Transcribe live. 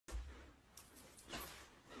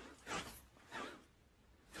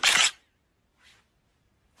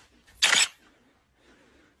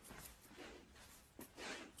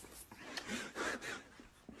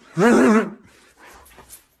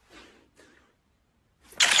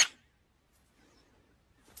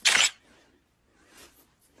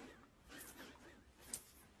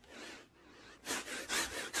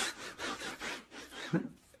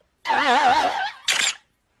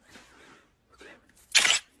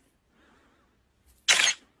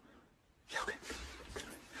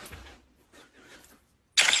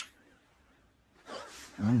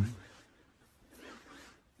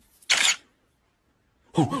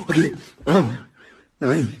Oh, okay.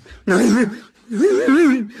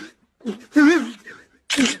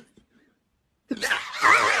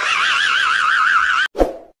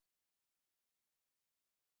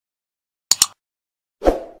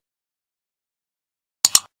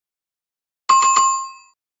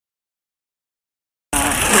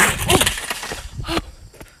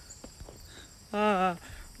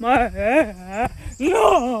 My hair.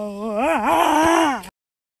 No.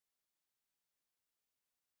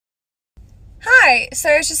 Hi, so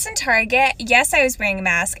I was just in Target. Yes, I was wearing a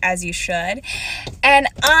mask, as you should. And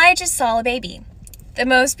I just saw a baby. The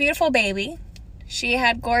most beautiful baby. She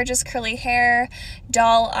had gorgeous curly hair,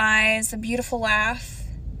 doll eyes, a beautiful laugh.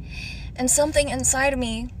 And something inside of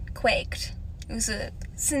me quaked. It was a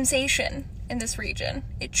sensation in this region.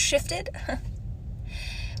 It shifted.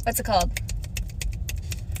 What's it called?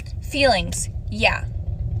 Feelings. Yeah.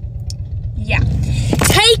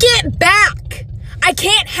 Take it back! I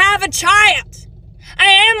can't have a child! I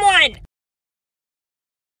am one!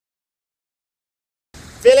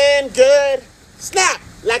 Feeling good? Snap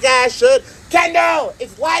like I should. Kendall,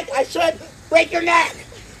 it's like I should break your neck.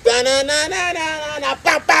 Da-na-na-na-na-na-na,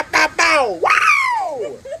 bow, bow, bow, bow.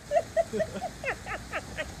 Wow!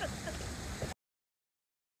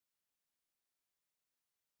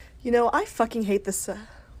 You know, I fucking hate this.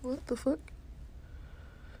 What the fuck?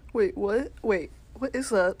 Wait, what? Wait, what is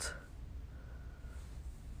that?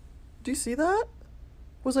 Do you see that?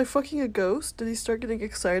 Was I fucking a ghost? Did he start getting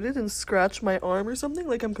excited and scratch my arm or something?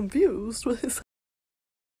 Like, I'm confused. What is that?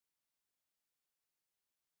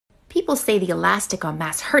 People say the elastic on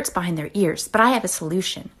masks hurts behind their ears, but I have a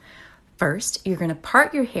solution. First, you're going to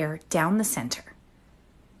part your hair down the center.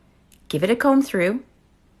 Give it a comb through.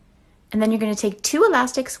 And then you're going to take two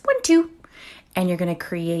elastics, 1, 2, and you're going to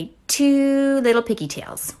create 2 little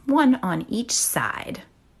pigtails, 1 on each side.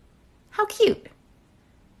 How cute.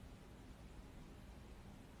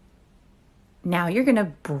 Now you're going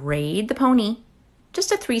to braid the pony.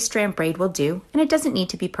 Just a 3-strand braid will do, and it doesn't need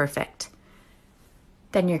to be perfect.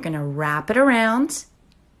 Then you're going to wrap it around,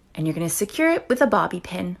 and you're going to secure it with a bobby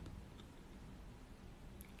pin.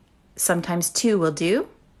 Sometimes 2 will do.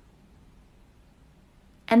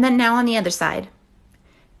 And then now on the other side.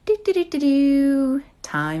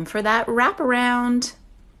 Time for that wraparound.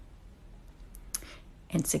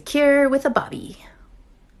 And secure with a bobby.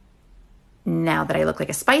 Now that I look like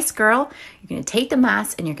a Spice Girl, you're going to take the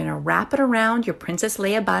mask and you're going to wrap it around your Princess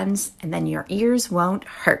Leia buns, and then your ears won't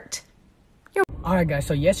hurt. Alright guys,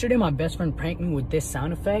 so yesterday my best friend pranked me with this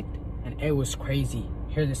sound effect, and it was crazy.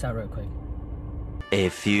 Hear this out real quick. A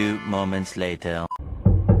few moments later.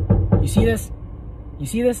 You see this? You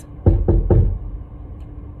see this?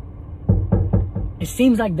 It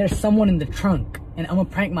seems like there's someone in the trunk, and I'm gonna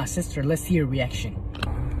prank my sister. Let's see her reaction.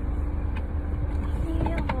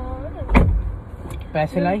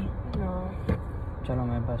 पैसे लाई? No. चलो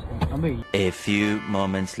मेरे पास है. अबे. A few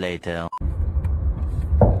moments later.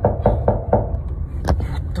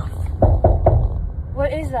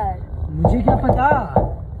 What is that? मुझे क्या पता?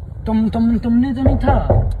 तुमने तो नहीं था.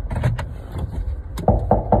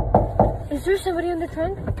 Is there somebody in the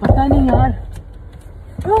trunk? पता नहीं यार.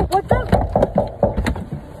 Bro, what the?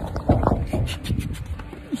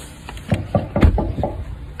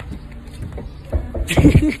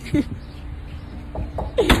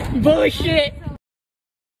 Bullshit.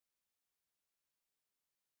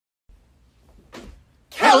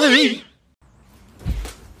 Kelly!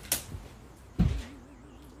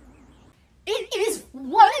 It is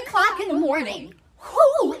 1 o'clock in the morning.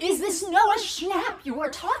 Who is this Noah Schnapp you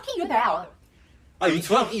are talking about? Are you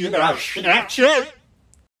talking about Snapchat?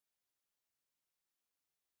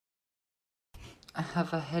 I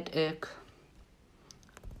have a headache.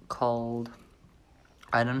 Cold.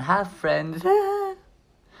 I don't have friends.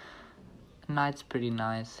 Night's pretty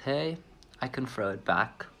nice. Hey, I can throw it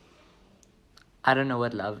back. I don't know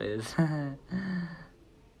what love is.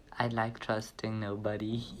 I like trusting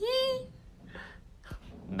nobody.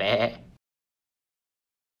 Meh.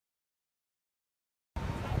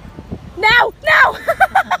 No! No!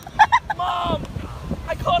 Mom!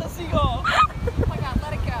 I caught a seagull! Oh my god,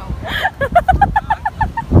 let it go.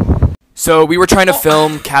 So we were trying to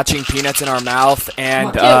film catching peanuts in our mouth,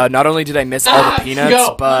 and not only did I miss all the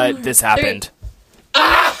peanuts, but this happened.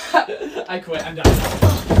 I quit. I'm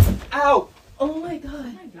done. Ow! Oh my god. Oh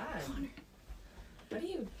my god. What are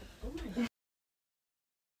you? Oh my god.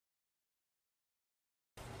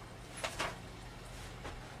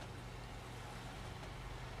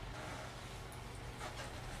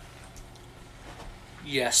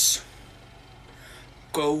 Yes.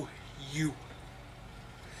 Go you.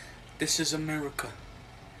 This is America.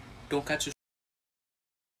 Don't catch a...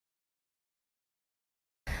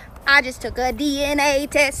 I just took a DNA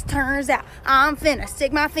test. Turns out I'm finna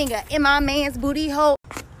stick my finger in my man's booty hole.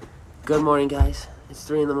 Good morning, guys. It's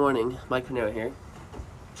 3 in the morning. Mike Pinero here.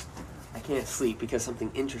 I can't sleep because something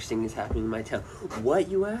interesting is happening in my town. What,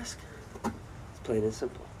 you ask? It's plain and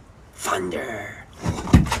simple. Thunder!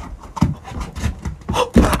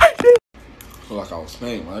 So like I was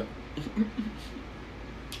saying, right?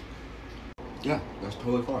 Yeah, that's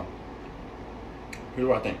totally fine. Here's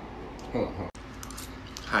what I think. Hold on.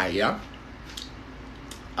 Hi, yeah?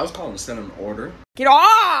 I was calling to send an order. Get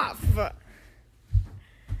off!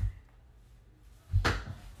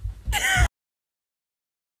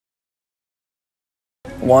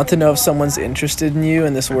 Want to know if someone's interested in you,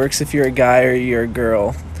 and this works if you're a guy or you're a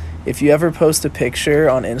girl. If you ever post a picture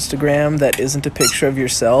on Instagram that isn't a picture of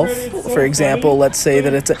yourself, for example, let's say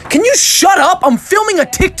that it's a... Can you shut up? I'm filming a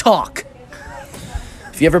TikTok!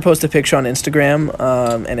 If you ever post a picture on Instagram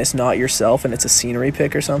and it's not yourself and it's a scenery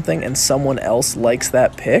pic or something, and someone else likes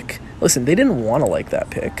that pic, listen, they didn't want to like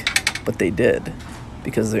that pic, but they did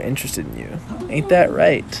because they're interested in you. Ain't that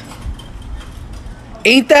right?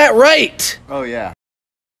 Ain't that right? Oh, yeah.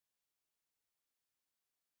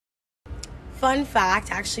 Fun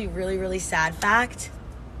fact, actually really sad fact.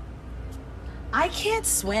 I can't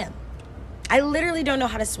swim. I literally don't know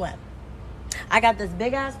how to swim. I got this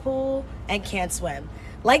big ass pool and can't swim.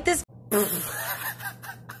 Like this.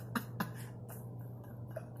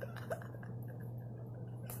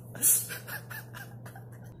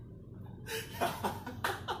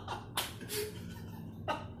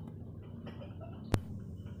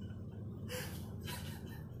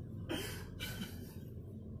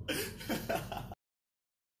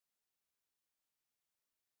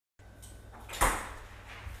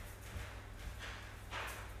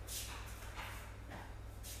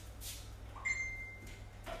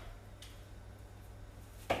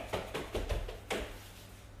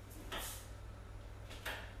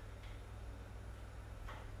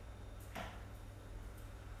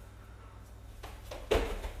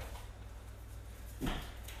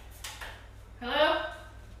 Hello?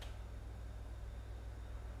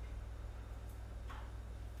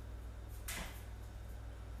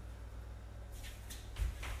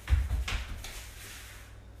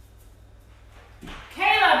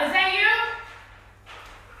 Caleb, is that you?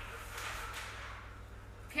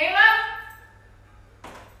 Caleb?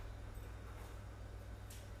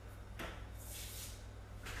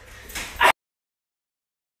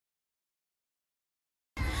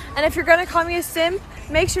 And if you're gonna call me a simp,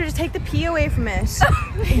 make sure to take the P away from it.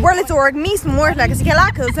 Word mismo la que se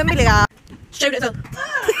queda que usa biliga. Shoot it up.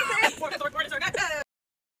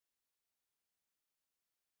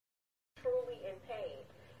 Truly in pain.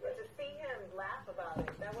 But to see him laugh about it,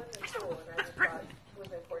 that wasn't cool, and I just thought it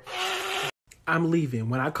was important. I'm leaving.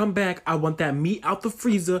 When I come back, I want that meat out the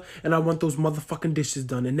freezer, and I want those motherfucking dishes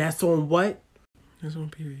done. And that's on what? That's on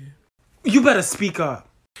period. You better speak up.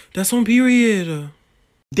 That's on period.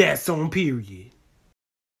 That's on period.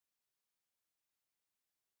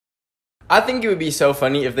 I think it would be so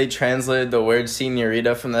funny if they translated the word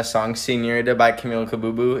señorita from the song Señorita by Camila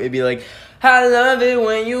Cabello. It'd be like, I love it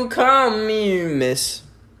when you call me miss.